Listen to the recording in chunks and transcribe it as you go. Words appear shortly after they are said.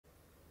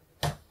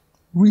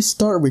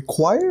Restart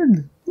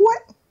required?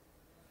 What?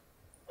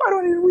 Why do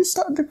I need to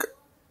restart the...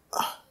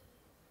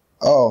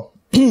 Oh.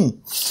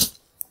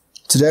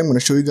 Today I'm going to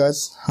show you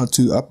guys how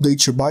to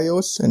update your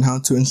BIOS and how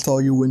to install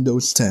your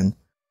Windows 10.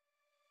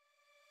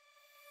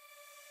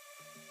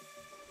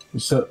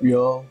 What's up,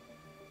 y'all?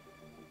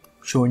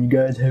 Showing you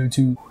guys how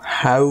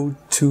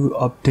to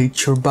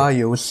update your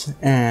BIOS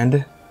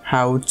and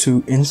how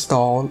to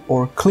install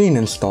or clean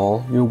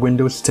install your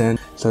Windows 10.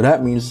 So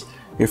that means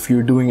if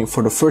you're doing it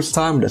for the first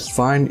time, that's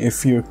fine.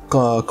 If you're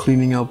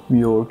cleaning up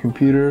your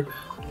computer,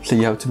 say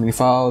you have too many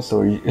files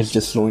or it's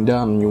just slowing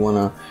down and you want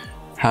to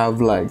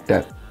have like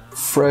that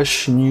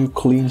fresh, new,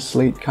 clean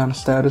slate kind of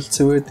status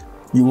to it,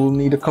 you will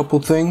need a couple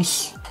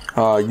things.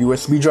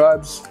 USB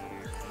drives.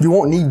 You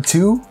won't need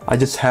two. I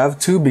just have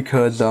two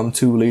because I'm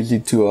too lazy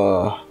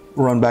to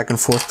run back and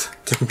forth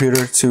to the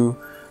computer to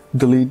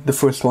delete the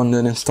first one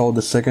then install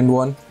the second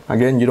one.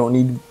 Again, you don't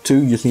need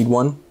two, you just need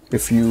one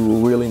if you're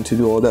willing to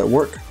do all that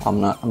work. I'm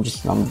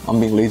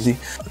being lazy.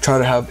 Try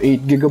to have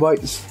 8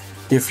 gigabytes.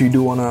 If you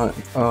do want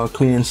to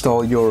clean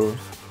install your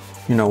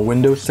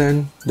Windows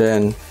 10,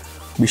 then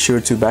be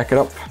sure to back it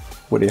up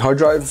with a hard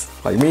drive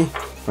like me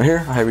right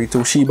here. I have a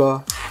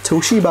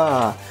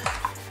Toshiba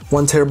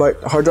 1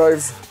 terabyte hard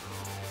drive.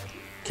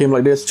 Came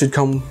like this.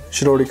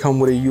 Should already come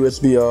with a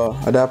USB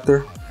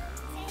adapter.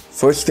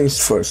 First things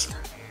first,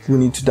 we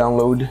need to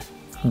download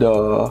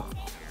the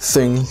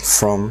thing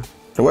from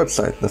the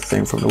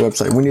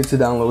website. We need to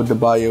download the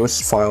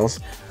BIOS files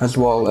as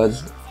well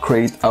as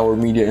create our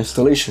media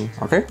installation.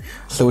 Okay,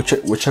 so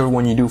whichever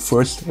one you do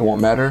first, it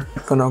won't matter.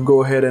 I'm gonna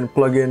go ahead and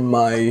plug in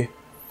my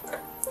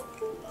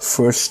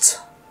first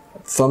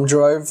thumb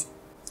drive.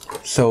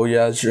 So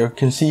yeah, as you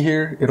can see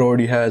here, it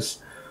already has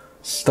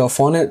stuff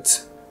on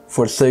it.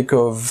 For the sake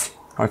of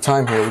our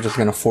time here, we're just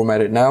gonna format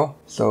it now.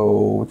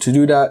 So to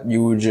do that,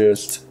 you would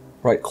just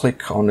right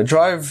click on the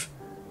drive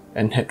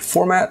and hit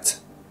format.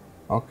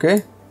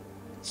 Okay,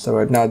 so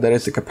right now that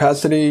is the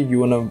capacity. You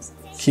want to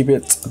keep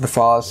it the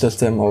file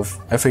system of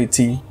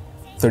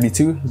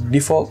FAT32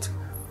 default,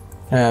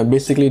 and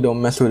basically don't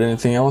mess with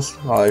anything else.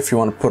 If you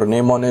want to put a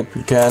name on it,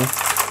 you can.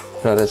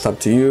 That is up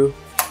to you.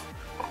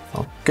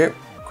 Okay,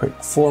 quick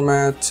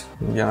format.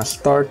 We're gonna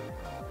start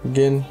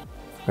again.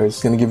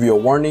 It's gonna give you a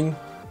warning.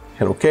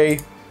 Hit OK.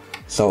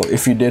 So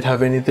if you did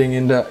have anything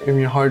in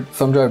your hard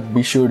thumb drive,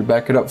 be sure to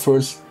back it up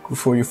first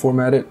before you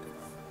format it.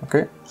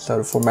 Okay, so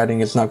the formatting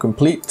is now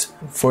complete.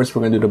 First,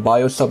 we're gonna do the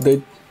BIOS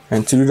update,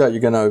 and to do that,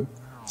 you're gonna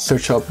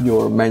search up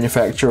your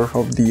manufacturer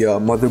of the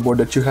motherboard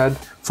that you had.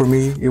 For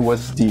me, it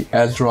was the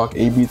ASRock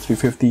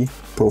AB350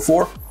 Pro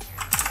 4.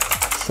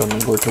 So I'm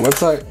gonna go to the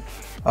website.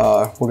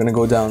 We're gonna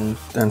go down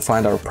and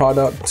find our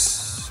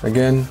products.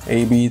 Again,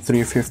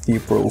 AB350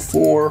 Pro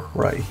 4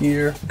 right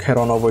here. Head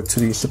on over to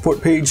the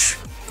support page.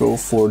 Go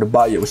for the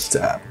BIOS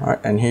tab. All right,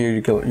 and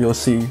here you'll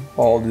see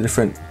all the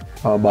different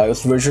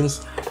BIOS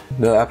versions.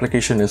 The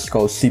application is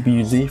called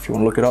CPU-Z. If you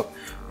want to look it up,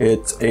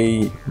 it's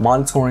a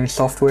monitoring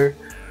software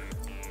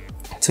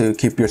to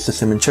keep your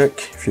system in check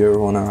if you ever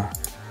want to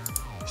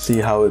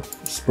see how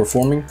it's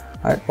performing.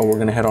 All right, but we're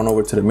gonna head on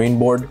over to the main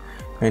board,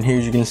 and here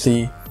you can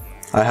see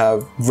I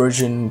have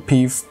version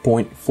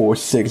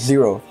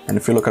P.460, and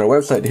if you look at our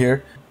website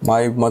here,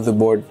 my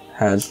motherboard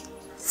has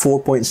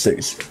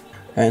 4.6,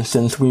 and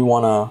since we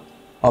want to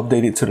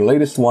update it to the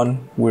latest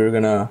one, we're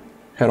gonna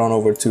head on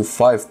over to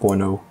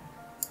 5.0.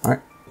 All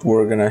right,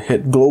 we're gonna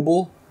hit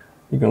global.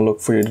 You're gonna look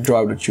for your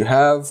drive that you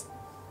have.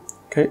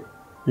 Okay,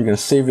 you're gonna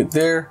save it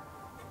there.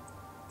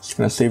 Just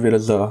gonna save it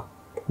as a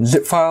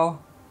zip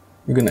file.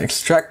 You're gonna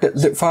extract that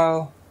zip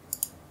file.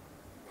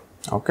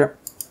 Okay,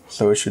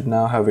 so it should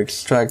now have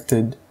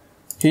extracted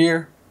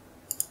here.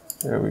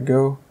 There we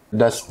go.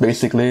 That's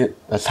basically it.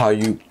 That's how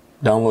you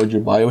download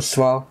your BIOS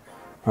file.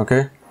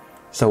 Okay,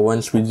 so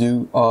once we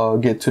do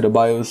get to the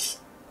BIOS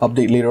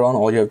update later on,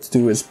 all you have to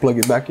do is plug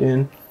it back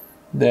in.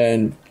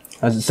 Then,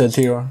 as it says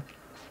here,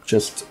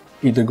 just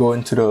either go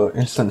into the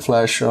instant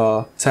flash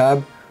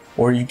tab,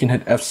 or you can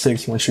hit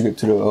F6 once you get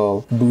to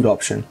the boot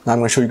option. Now I'm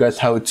going to show you guys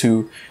how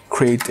to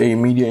create a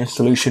media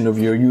installation of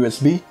your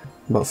USB.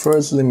 But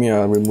first, let me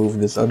remove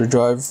this other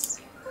drive,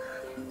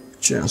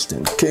 just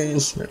in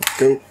case. There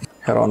we go.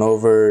 Head on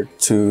over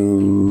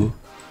to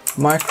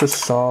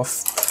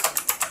Microsoft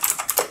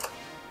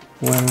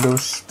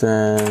Windows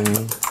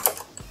 10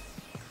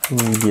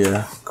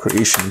 Media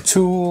Creation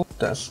Tool.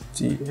 That's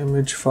the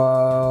image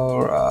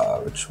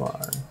file. Which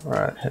one?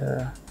 Right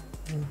here.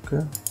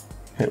 Okay.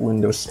 Hit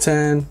Windows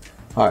 10.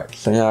 Alright,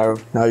 so now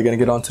you're gonna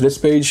get onto this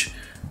page.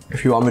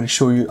 If you want me to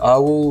show you, I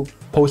will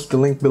post the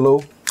link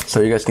below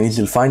so you guys can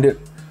easily find it.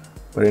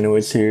 But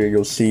anyways, here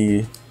you'll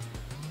see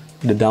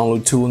the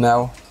download tool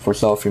now.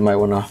 First off, you might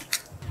wanna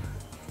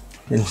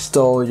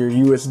install your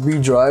USB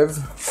drive.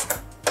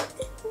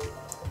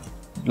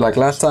 Like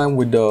last time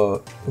with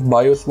the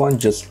BIOS one,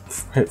 just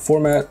hit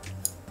format.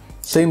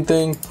 Same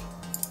thing,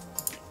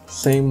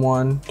 same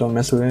one, don't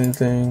mess with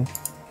anything.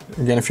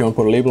 Again, if you want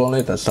to put a label on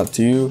it, that's up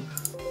to you.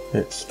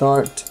 Hit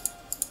start.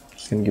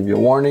 It's gonna give you a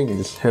warning and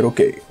just hit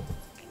OK.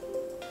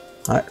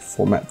 Alright,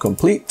 format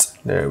complete.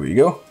 There we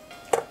go.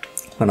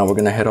 So now we're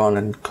gonna head on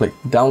and click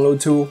download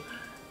tool.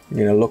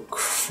 You're gonna look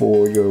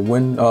for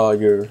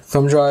your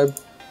thumb drive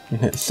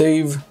and hit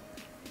save.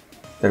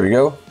 There we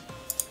go.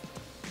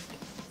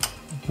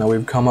 Now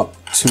we've come up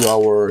to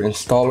our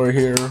installer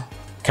here.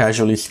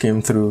 Casually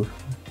skim through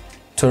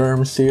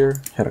terms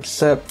here, hit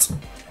accept.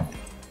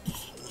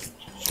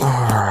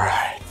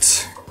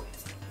 Alright.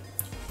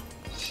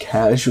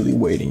 Casually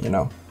waiting, you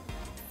know.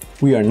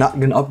 We are not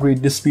gonna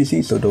upgrade this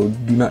PC, so do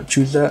not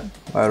choose that.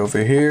 Right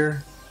over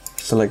here,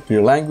 select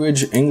your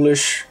language,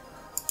 English,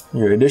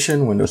 your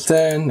edition, Windows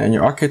 10, and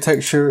your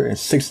architecture is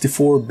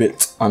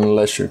 64-bit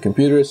unless your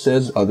computer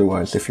says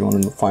otherwise. If you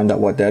want to find out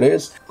what that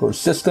is, go to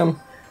system,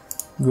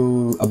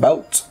 go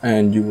about,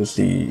 and you will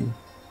see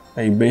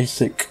a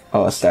basic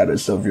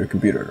status of your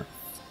computer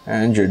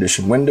and your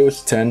edition,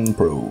 Windows 10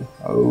 Pro.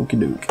 Okie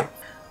dokie.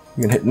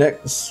 You can hit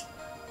next.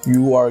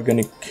 You are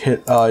gonna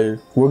hit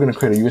we're gonna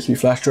create a USB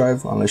flash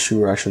drive, unless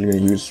you're actually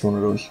gonna use one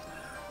of those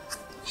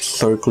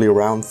circly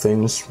around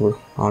things. I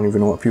don't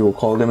even know what people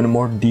call them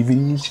anymore,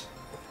 DVDs.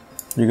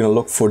 You're gonna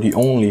look for the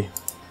only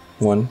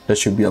one that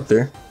should be up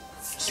there.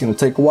 It's gonna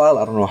take a while.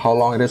 I don't know how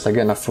long it is.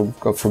 Again, I've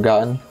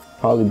forgotten.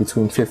 Probably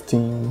between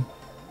 15,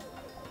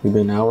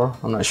 maybe an hour.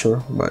 I'm not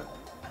sure. But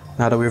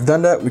now that we've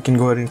done that, we can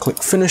go ahead and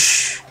click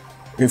finish.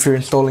 If you're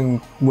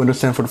installing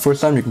Windows 10 for the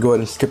first time, you can go ahead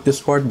and skip this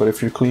part. But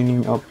if you're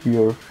cleaning up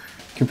your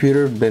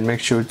computer, then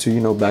make sure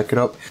to back it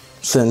up.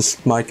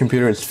 Since my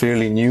computer is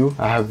fairly new,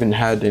 I haven't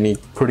had any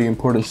pretty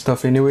important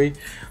stuff anyway.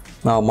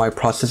 Now my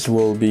process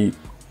will be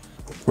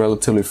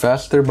relatively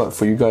faster, but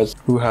for you guys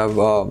who have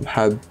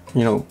had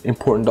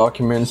important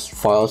documents,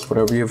 files,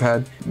 whatever you've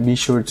had, be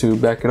sure to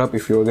back it up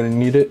if you're gonna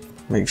need it.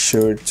 Make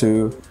sure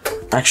to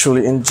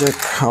actually inject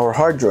our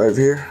hard drive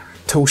here.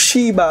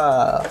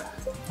 Toshiba!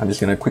 I'm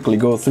just gonna quickly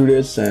go through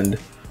this and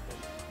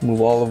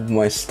move all of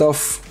my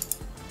stuff.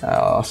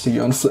 I'll see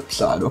you on the flip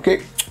side,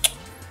 okay?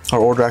 Our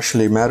order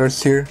actually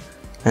matters here,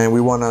 and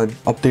we want to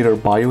update our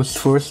BIOS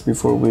first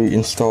before we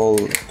install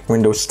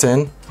Windows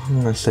 10.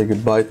 I'm gonna say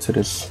goodbye to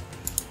this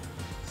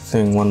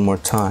thing one more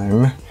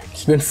time.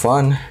 It's been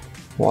fun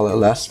while it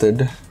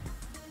lasted.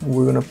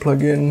 We're gonna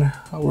plug in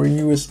our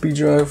USB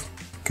drive.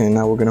 Okay,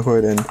 now we're gonna go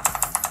ahead and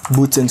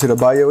boot into the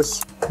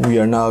BIOS. We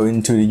are now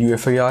into the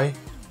UEFI.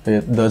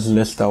 It does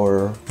list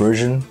our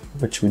version,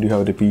 which we do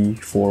have the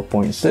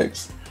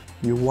P4.6.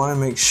 You want to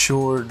make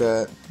sure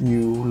that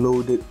you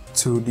load it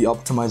to the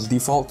optimized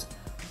default.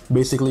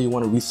 Basically, you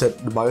want to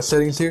reset the BIOS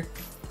settings here,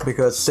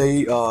 because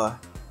say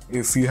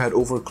if you had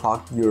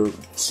overclocked your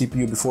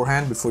CPU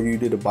beforehand, before you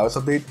did a BIOS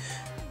update,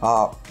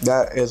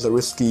 that is a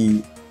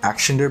risky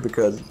action there,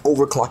 because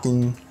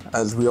overclocking,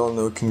 as we all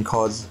know, can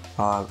cause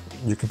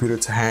your computer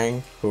to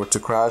hang or to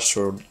crash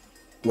or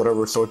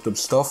whatever sort of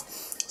stuff.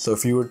 So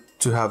if you were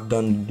to have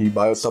done the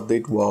BIOS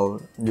update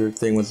while your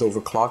thing was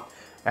overclocked,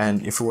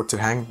 and if it were to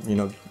hang,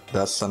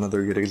 that's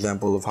another good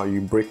example of how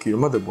you break your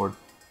motherboard.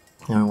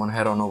 Now we want to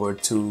head on over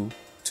to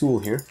tool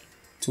here,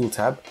 tool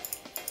tab,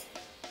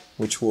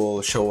 which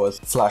will show us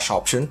flash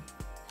option,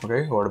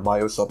 okay, or the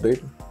BIOS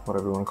update,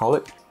 whatever you want to call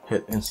it.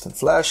 Hit instant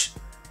flash,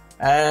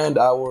 and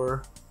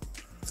our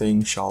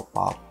thing shall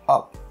pop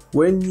up.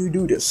 When you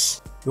do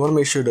this, you want to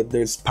make sure that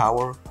there's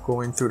power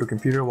going through the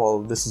computer while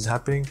this is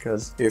happening,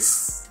 because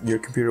if your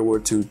computer were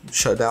to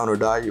shut down or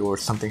die or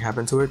something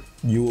happened to it,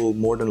 you will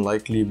more than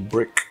likely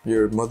brick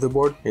your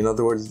motherboard. In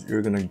other words,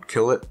 you're gonna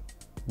kill it.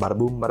 Bada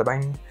boom, bada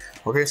bang.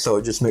 Okay,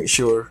 so just make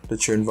sure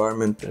that your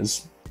environment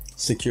is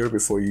secure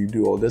before you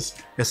do all this.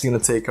 It's gonna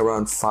take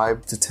around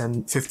 5 to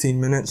 10, 15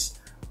 minutes,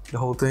 the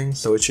whole thing,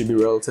 so it should be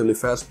relatively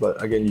fast,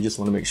 but again, you just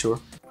want to make sure.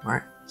 All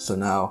right, so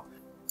now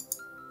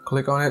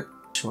click on it.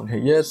 You want to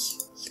hit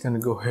yes. It's gonna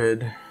go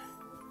ahead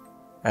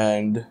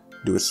and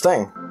do its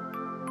thing.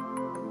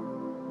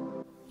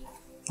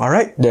 All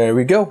right, there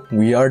we go.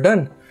 We are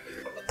done.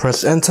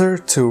 Press enter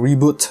to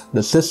reboot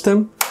the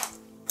system.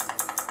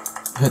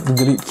 Hit the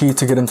delete key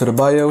to get into the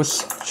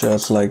BIOS,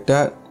 just like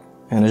that.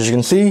 And as you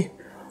can see,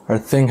 our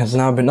thing has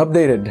now been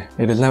updated.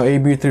 It is now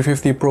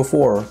AB350 Pro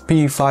 4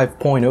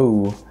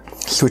 P5.0.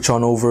 Switch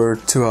on over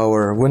to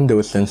our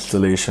Windows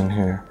installation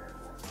here.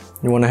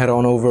 You want to head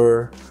on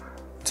over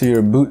to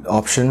your boot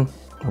option,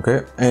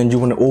 okay, and you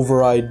want to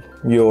override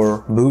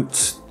your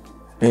boot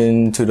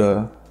into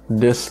the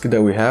disk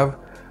that we have.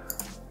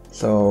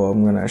 So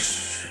I'm gonna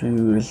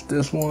choose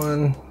this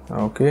one,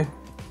 okay,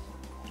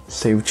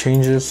 save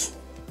changes,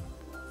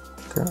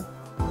 okay.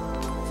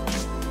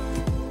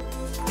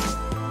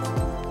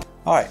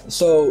 All right,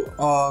 so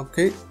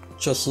okay,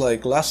 just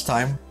like last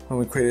time when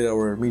we created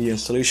our media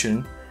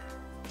installation,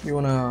 you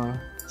want to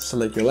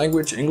select your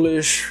language,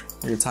 English,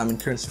 your time and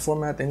currency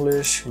format,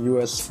 English,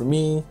 US for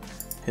me,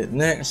 hit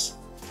next.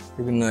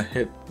 You're gonna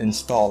hit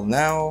install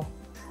now.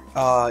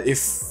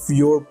 If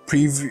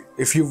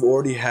you've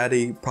already had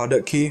a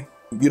product key,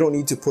 you don't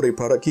need to put a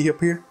product key up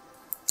here,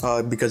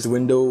 because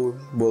Windows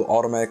will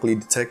automatically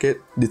detect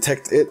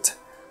it.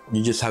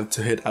 You just have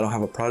to hit I don't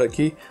have a product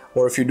key.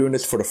 Or if you're doing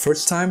this for the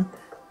first time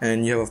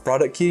and you have a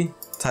product key,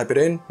 type it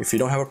in. If you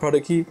don't have a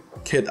product key,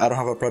 hit I don't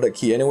have a product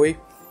key anyway,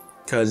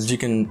 because you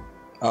can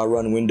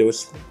run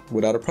Windows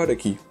without a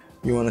product key.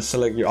 You want to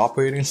select your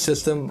operating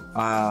system.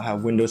 I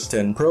have Windows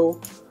 10 Pro,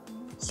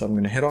 so I'm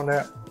going to hit on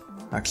that.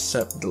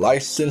 Accept the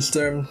license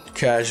term,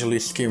 casually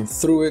skim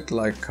through it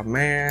like a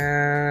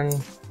man.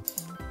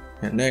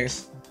 Hit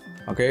next.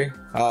 Okay,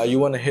 you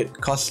want to hit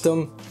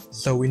custom.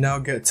 So we now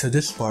get to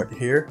this part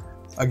here.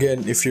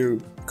 Again, if you're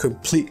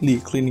completely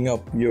cleaning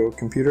up your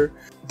computer,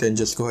 then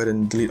just go ahead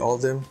and delete all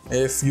of them.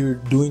 If you're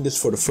doing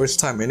this for the first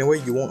time anyway,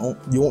 you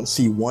won't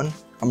see one.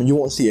 I mean, you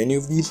won't see any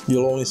of these.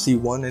 You'll only see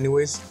one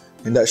anyways,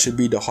 and that should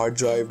be the hard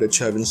drive that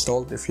you have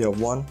installed if you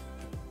have one,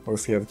 or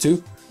if you have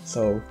two.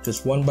 So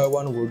just one by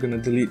one, we're gonna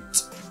delete.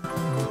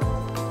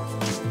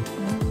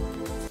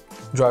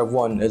 Drive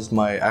 1 is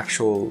my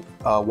actual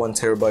 1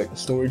 terabyte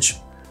storage,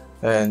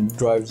 and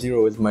drive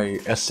 0 is my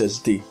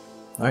SSD.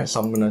 Alright, so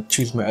I'm gonna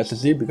choose my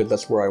SSD because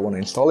that's where I want to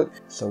install it.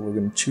 So we're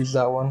gonna choose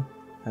that one,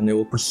 and it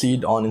will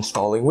proceed on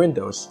installing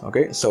Windows.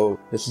 Okay, so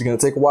this is gonna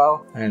take a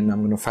while, and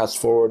I'm gonna fast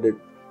forward it.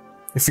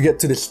 If you get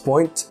to this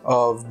point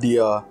of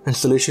the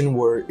installation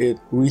where it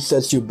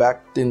resets you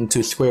back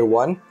into square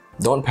one,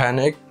 don't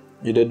panic.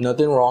 You did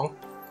nothing wrong.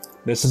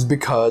 This is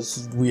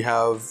because we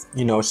have,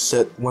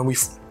 set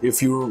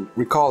if you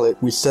recall it,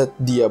 we set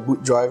the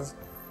boot drive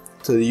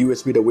to the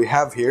USB that we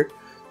have here.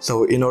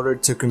 So in order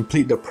to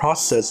complete the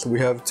process, we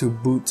have to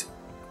boot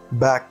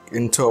back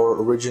into our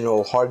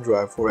original hard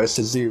drive or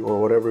SSD or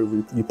whatever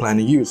you plan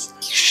to use.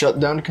 Shut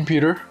down the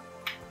computer.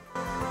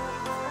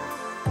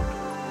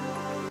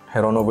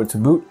 Head on over to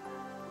boot.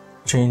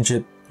 Change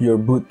your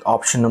boot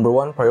option number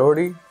 1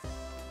 priority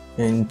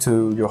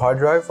into your hard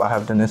drive. I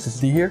have an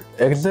SSD here.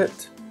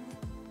 Exit.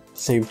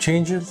 Save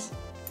changes.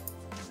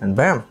 And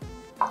bam.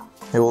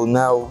 It will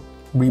now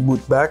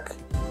reboot back.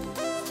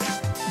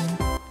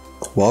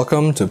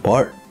 Welcome to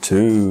part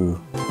 2.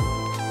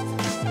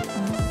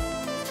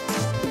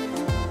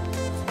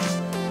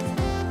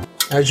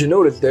 As you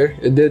noticed there,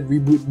 it did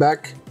reboot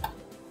back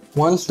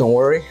once. Don't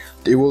worry,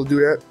 it will do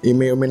that. It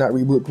may or may not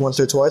reboot once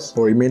or twice,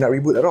 or it may not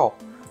reboot at all.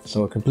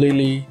 So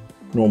completely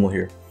normal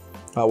here.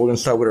 We're gonna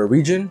start with our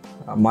region.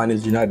 Mine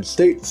is United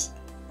States.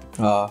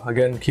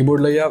 Again,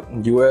 keyboard layout,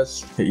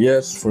 US, hit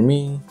yes for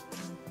me.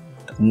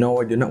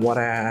 No, I do not want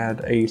to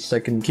add a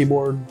second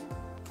keyboard.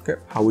 Okay,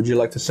 how would you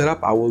like to set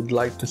up? I would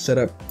like to set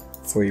up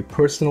for a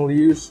personal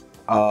use.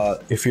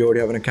 If you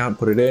already have an account,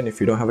 put it in. If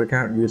you don't have an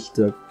account,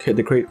 hit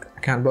the create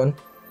account button.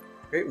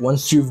 Okay,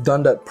 once you've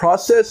done that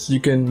process,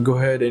 you can go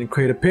ahead and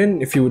create a pin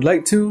if you would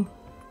like to.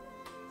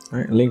 All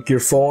right, link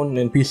your phone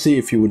and PC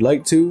if you would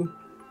like to.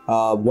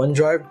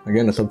 OneDrive,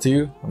 again, that's up to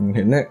you. I'm gonna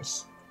hit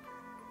next.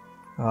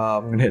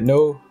 I'm gonna hit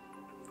no.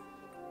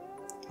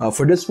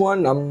 For this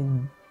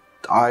one,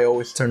 I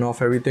always turn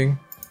off everything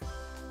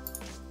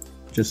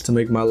just to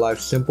make my life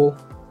simple.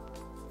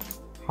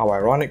 How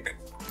ironic.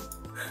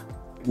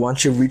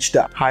 Once you've reached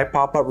that high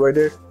pop-up right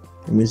there,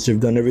 it means you've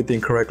done everything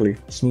correctly,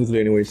 smoothly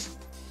anyways.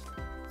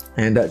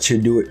 And that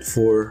should do it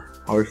for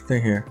our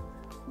thing here.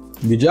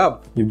 Good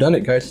job, you've done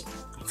it, guys.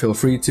 Feel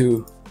free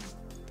to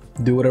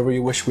do whatever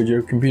you wish with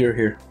your computer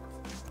here.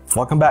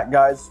 Welcome back,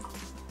 guys.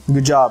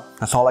 Good job,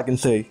 that's all I can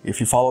say. If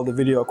you follow the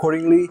video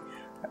accordingly,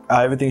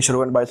 everything should have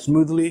went by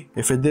smoothly.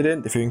 If it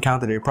didn't, if you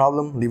encountered a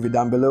problem, leave it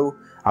down below.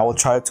 I will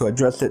try to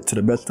address it to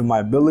the best of my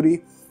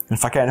ability. And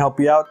if I can't help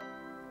you out,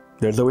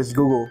 there's always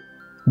Google,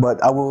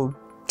 but I will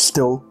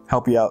still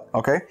help you out,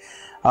 okay?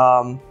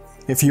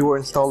 If you are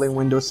installing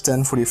Windows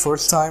 10 for the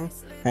first time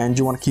and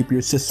you want to keep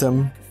your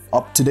system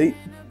up to date,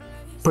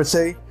 per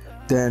se,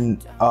 then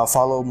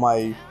follow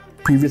my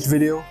previous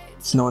video.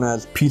 It's known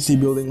as PC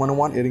Building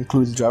 101. It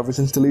includes drivers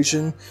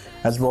installation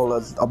as well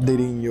as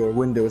updating your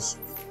Windows,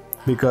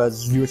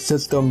 because your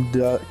system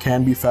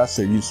can be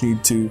faster. You just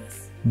need to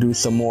do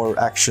some more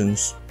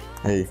actions.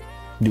 Hey,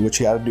 do what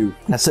you gotta do.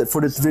 That's it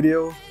for this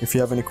video. If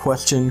you have any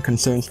questions,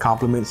 concerns,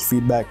 compliments,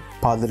 feedback,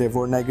 positive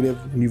or negative,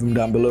 leave them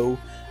down below.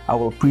 I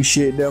will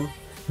appreciate them.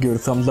 Give it a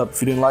thumbs up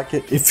if you didn't like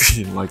it. If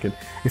you didn't like it.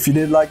 If you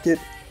did like it,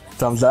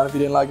 thumbs down if you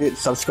didn't like it.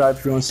 Subscribe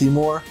if you want to see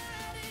more.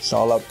 It's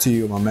all up to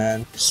you, my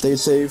man. Stay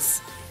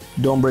safe.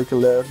 Don't break a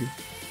leg.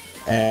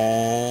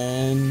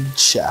 And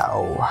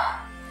ciao.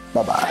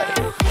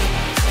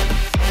 Bye-bye.